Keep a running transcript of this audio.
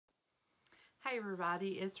Hey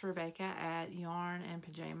everybody, it's Rebecca at Yarn and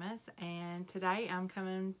Pajamas, and today I'm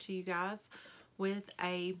coming to you guys with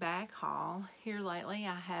a bag haul. Here lately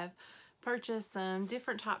I have purchased some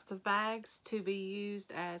different types of bags to be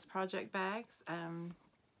used as project bags.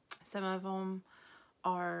 Some of them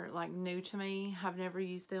are like new to me. I've never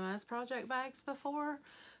used them as project bags before,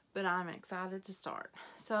 but I'm excited to start.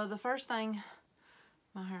 So the first thing,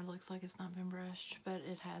 my hair looks like it's not been brushed, but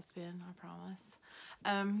it has been, I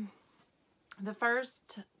promise. The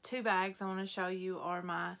first two bags I want to show you are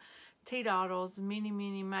my T-Doddles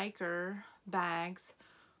Mini Maker bags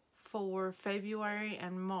for February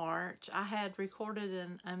and March. I had recorded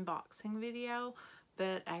an unboxing video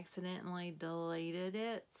but accidentally deleted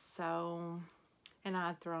it, and I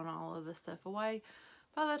had thrown all of the stuff away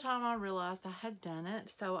by the time I realized I had done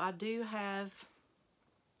it. So I do have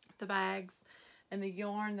the bags and the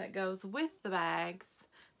yarn that goes with the bags,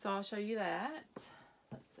 so I'll show you that.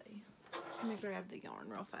 Let me grab the yarn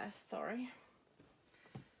real fast, sorry.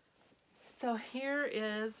 So here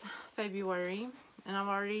is February, and I'm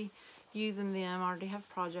already using them. I already have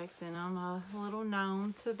projects in them. A little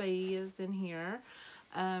known to be is in here.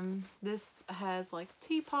 This has like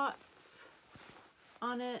teapots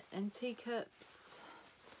on it and teacups,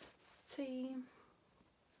 tea.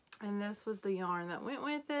 And this was the yarn that went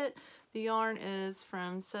with it. The yarn is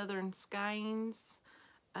from Southern Skeins.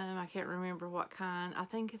 I can't remember what kind. I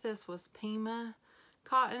think this was Pima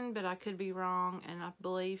cotton, but I could be wrong, and I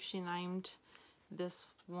believe she named this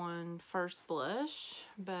one First Blush,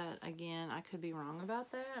 but again, I could be wrong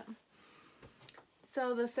about that.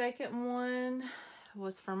 So the second one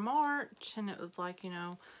was for March, and it was like, you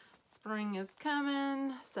know, spring is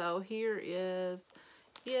coming, so here is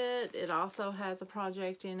it. It also has a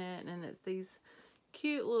project in it, and it's these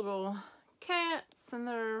cute little cats, and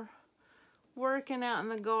they're working out in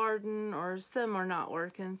the garden, or some are not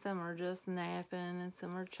working, some are just napping, and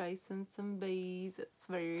some are chasing some bees. It's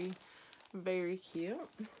very, very cute.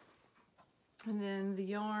 And then the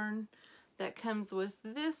yarn that comes with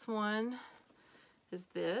this one is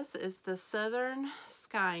the Southern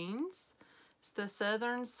Skeins. It's the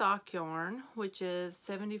Southern Sock Yarn, which is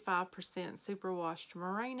 75% superwashed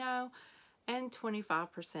merino and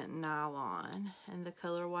 25% nylon. And the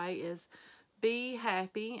colorway is Be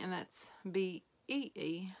Happy, and that's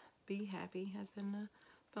B-E-E, Be Happy, as in the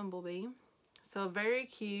bumblebee. So very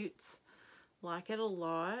cute, like it a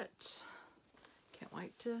lot. Can't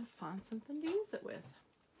wait to find something to use it with.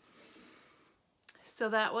 So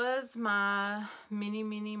that was my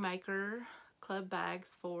Mini Maker Club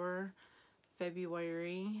bags for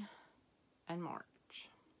February and March.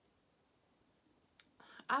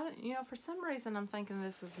 You know, for some reason I'm thinking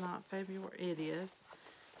this is not February. It is.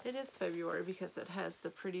 It is February because it has the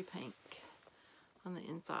pretty pink on the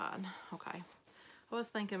inside. Okay. I was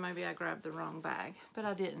thinking maybe I grabbed the wrong bag, but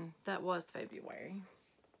I didn't. That was February.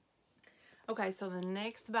 Okay, so the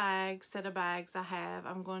next set of bags I have,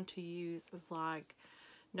 I'm going to use is like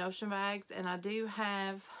Notion bags, and I do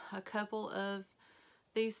have a couple of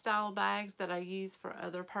these style bags that I use for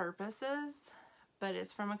other purposes, but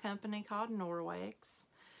it's from a company called Norwex.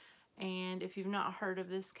 And if you've not heard of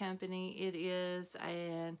this company, it is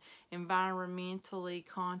an environmentally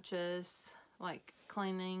conscious, like,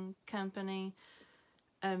 cleaning company.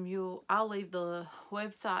 I'll leave the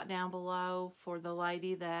website down below for the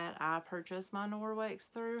lady that I purchased my Norwex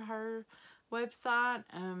through her website.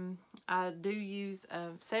 I do use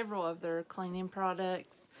several of their cleaning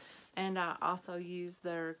products, and I also use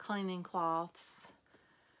their cleaning cloths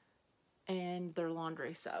and their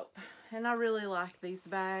laundry soap. And I really like these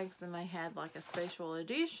bags, and they had like a special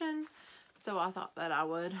edition, so I thought that I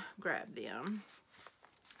would grab them.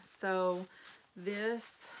 So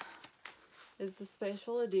this is the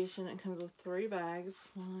special edition. It comes with 3 bags,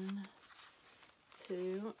 1,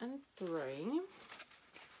 2, and 3.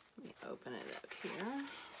 Let me open it up here.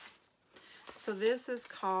 So this is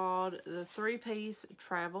called the 3-piece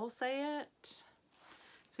travel set.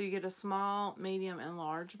 So you get a small, medium, and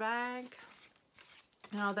large bag.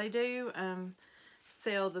 Now they do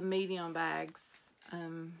sell the medium bags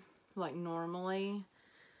like normally.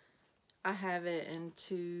 I have it in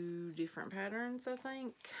 2 different patterns, I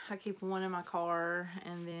think. I keep one in my car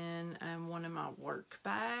and then one in my work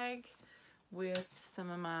bag with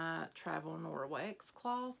some of my travel Norwex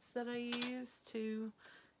cloths that I use to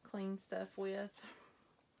clean stuff with.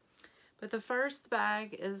 But the first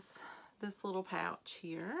bag is this little pouch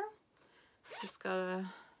here. Just got a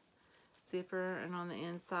zipper and on the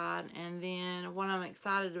inside, and then what I'm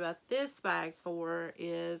excited about this bag for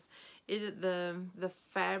is the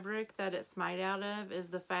fabric that it's made out of is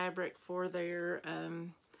the fabric for their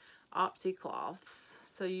Opti cloths.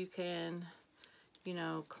 So you can you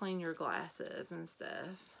know, clean your glasses and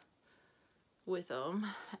stuff with them.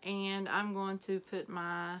 And I'm going to put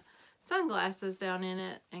my sunglasses down in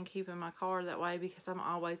it and keep in my car that way, because I'm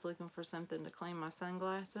always looking for something to clean my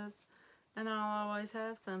sunglasses. And I'll always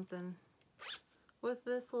have something with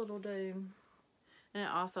this little dude. And it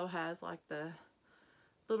also has like the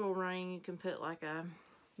little ring. You can put like a,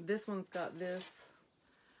 this one's got this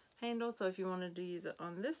handle, so if you wanted to use it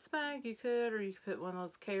on this bag you could, or you could put one of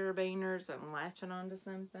those carabiners and latch it onto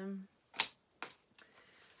something.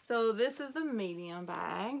 So this is the medium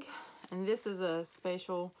bag, and this is a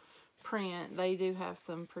special print. They do have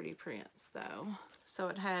some pretty prints though. So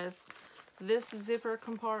it has this zipper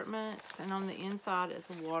compartment, and on the inside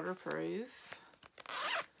it's waterproof.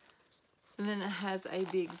 And then it has a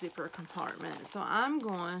big zipper compartment. So I'm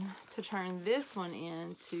going to turn this one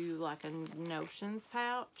into like a notions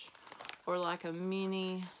pouch, or like a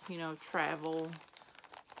mini, you know, travel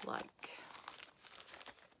like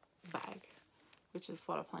bag, which is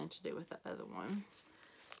what I plan to do with the other one.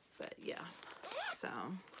 But yeah, so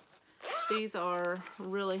these are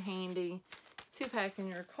really handy to pack in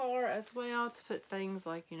your car as well, to put things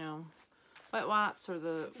like, you know, wet wipes, or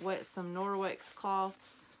some Norwex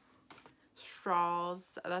cloths, straws.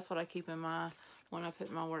 That's what I keep in when I put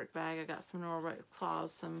in my work bag. I got some Norwex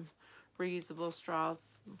cloths, some reusable straws,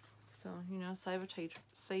 so, you know, save a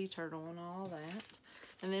sea turtle and all that.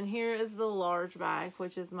 And then here is the large bag,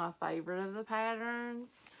 which is my favorite of the patterns.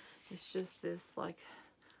 It's just this like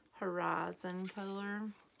horizon color,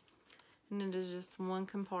 and it is just one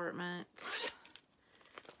compartment,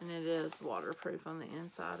 and it is waterproof on the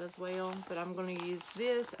inside as well. But I'm going to use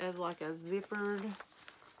this as like a zippered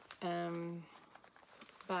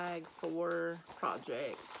bag for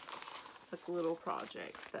projects, like little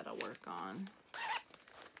projects that I work on.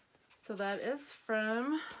 So that is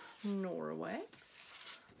from Norwex.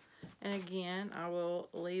 And again, I will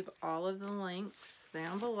leave all of the links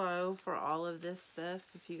down below for all of this stuff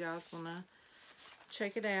if you guys want to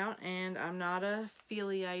check it out. And I'm not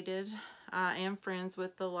affiliated. I am friends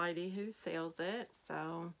with the lady who sells it,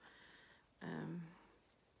 so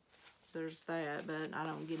there's that, but I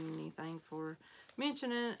don't get anything for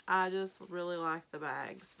mentioning it. I just really like the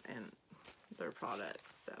bags and their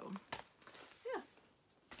products, so yeah.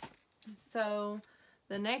 So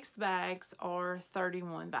the next bags are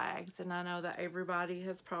 31 bags, and I know that everybody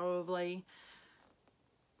has probably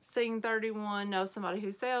seen 31, know somebody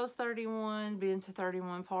who sells 31, been to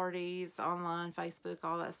 31 parties, online, Facebook,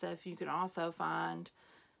 all that stuff. You can also find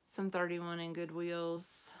some 31 in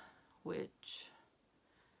Goodwills, which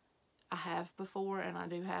I have before, and I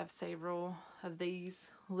do have several of these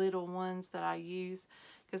little ones that I use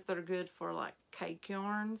because they're good for like cake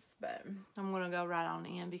yarns. But I'm going to go right on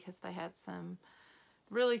in because they had some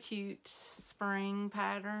really cute spring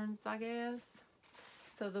patterns, I guess.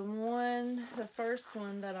 So the first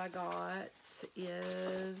one that I got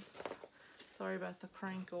is, sorry about the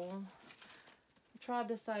crinkle, I tried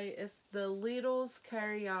to say it's the Little's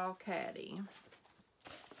Carryall Caddy.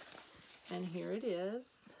 And here it is.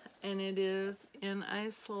 And it is in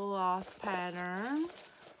a sloth pattern.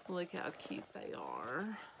 Look how cute they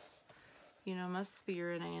are. You know, my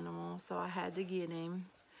spirit animal, so I had to get him.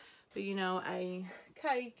 But you know, a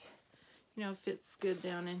cake, you know, fits good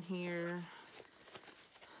down in here.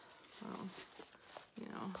 Well, you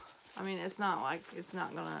know, I mean, it's not like, it's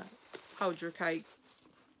not gonna hold your cake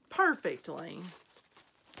perfectly.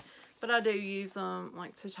 But I do use them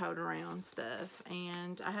like to tote around stuff.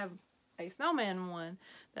 And I have a snowman one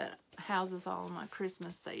that houses all of my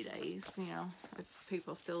Christmas CDs, you know, if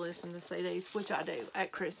people still listen to CDs, which I do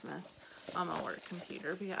at Christmas on my work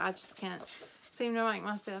computer, because I just can't seem to make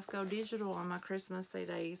myself go digital on my Christmas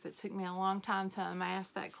CDs. It took me a long time to amass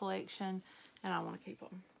that collection, and I want to keep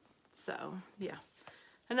them. So, yeah.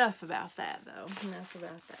 Enough about that, though. Enough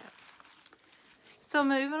about that. So,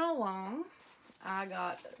 moving along, I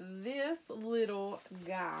got this little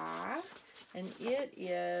guy, and it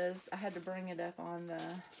is, I had to bring it up on the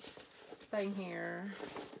thing here,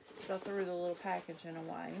 so I threw the little packaging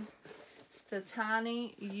away. It's the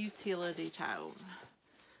tiny utility tote.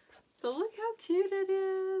 So look how cute it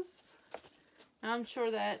is. I'm sure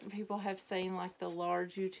that people have seen like the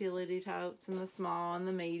large utility totes and the small and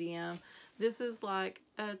the medium. This is like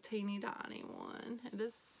a teeny tiny one. It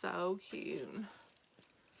is so cute.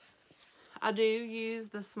 I do use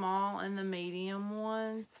the small and the medium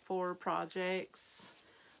ones for projects,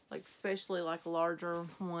 like especially like larger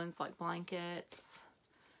ones like blankets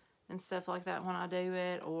and stuff like that when I do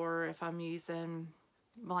it, or if I'm using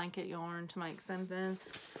blanket yarn to make something,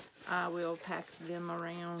 I will pack them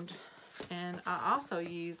around. And I also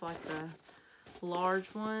use like the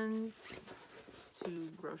large ones to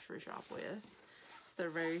grocery shop with. So they're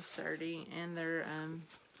very sturdy, and they're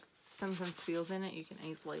something spills in it, you can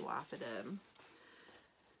easily wipe it up.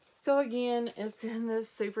 So again, it's in this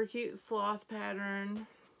super cute sloth pattern.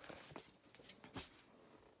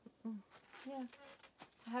 Yes,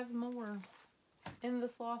 I have more in the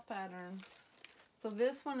sloth pattern. So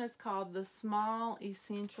this one is called the Small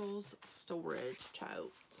Essentials Storage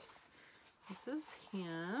Tote. This is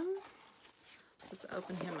him. Let's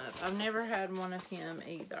open him up. I've never had one of him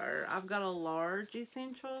either. I've got a large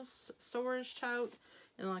Essentials storage tote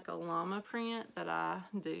in like a llama print that I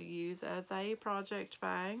do use as a project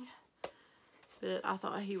bag. But I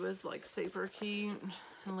thought he was like super cute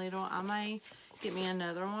and little. I may get me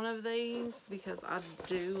another one of these because I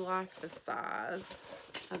do like the size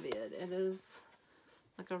of it. It is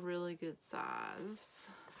like a really good size.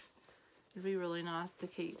 It'd be really nice to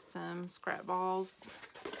keep some scrap balls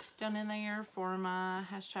down in there for my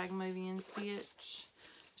hashtag movie and stitch.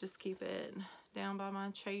 Just keep it down by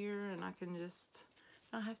my chair, and I can just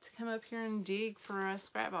not have to come up here and dig for a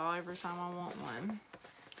scrap ball every time I want one.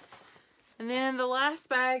 And then the last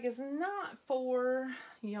bag is not for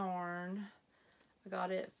yarn. I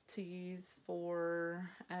got it to use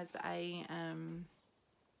for as a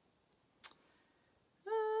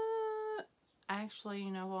actually, you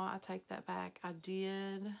know what, I take that back. I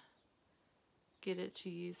did get it to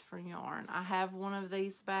use for yarn. I have one of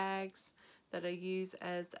these bags that I use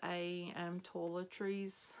as a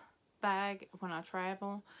toiletries bag when I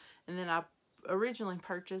travel, and then I originally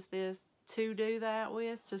purchased this to do that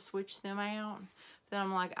with, to switch them out. Then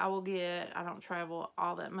I'm like, I don't travel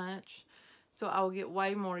all that much, so I will get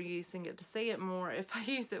way more use and get to see it more if I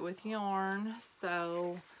use it with yarn.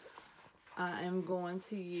 So I am going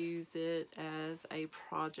to use it as a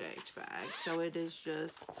project bag. So it is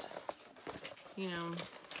just, you know,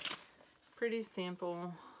 pretty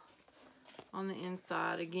simple on the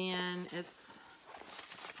inside. Again, it's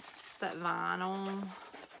that vinyl,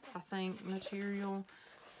 I think, material,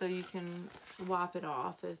 so you can wipe it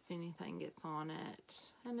off if anything gets on it.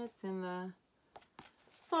 And it's in the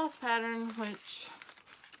sloth pattern, which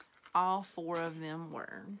all 4 of them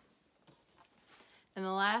were. And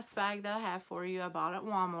the last bag that I have for you, I bought at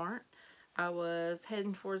Walmart. I was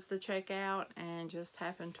heading towards the checkout and just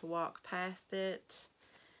happened to walk past it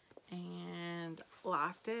and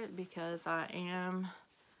liked it because I am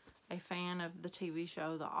a fan of the TV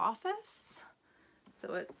show The Office.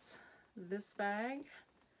 So it's this bag,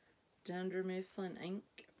 Dunder Mifflin Ink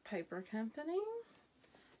Paper Company,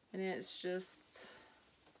 and it's just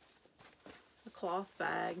a cloth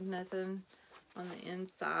bag, nothing on the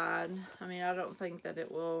inside. I mean, I don't think that it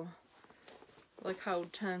will like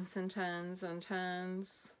hold tons and tons and tons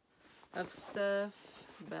of stuff,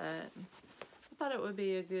 but I thought it would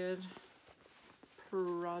be a good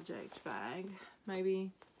project bag.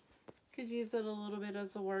 Maybe could use it a little bit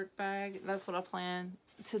as a work bag. That's what I plan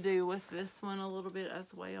to do with this one a little bit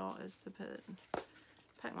as well, is to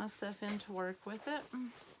pack my stuff in to work with it.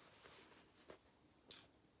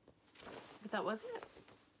 But that was it.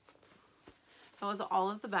 That was all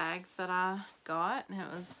of the bags that I got, and it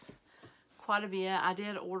was quite a bit. I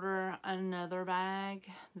did order another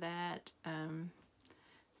bag that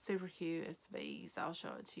super cute. It's bees. I'll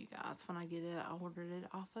show it to you guys when I get it. I ordered it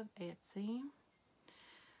off of Etsy.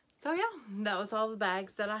 So yeah, that was all the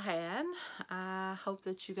bags that I had. I hope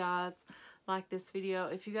that you guys liked this video.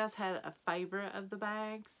 If you guys had a favorite of the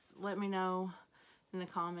bags, let me know in the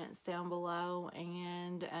comments down below,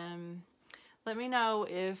 and let me know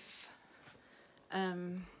if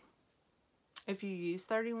you use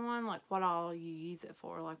 31, like what all you use it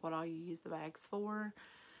for, like what all you use the bags for.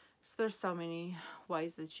 So there's so many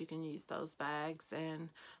ways that you can use those bags, and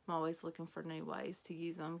I'm always looking for new ways to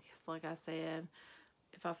use them, because like I said,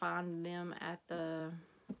 if I find them at the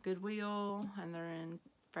Goodwill and they're in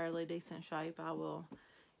fairly decent shape, I will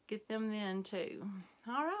get them then too.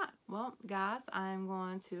 Alright, well guys, I'm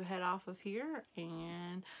going to head off of here,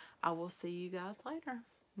 and I will see you guys later.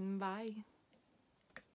 Bye.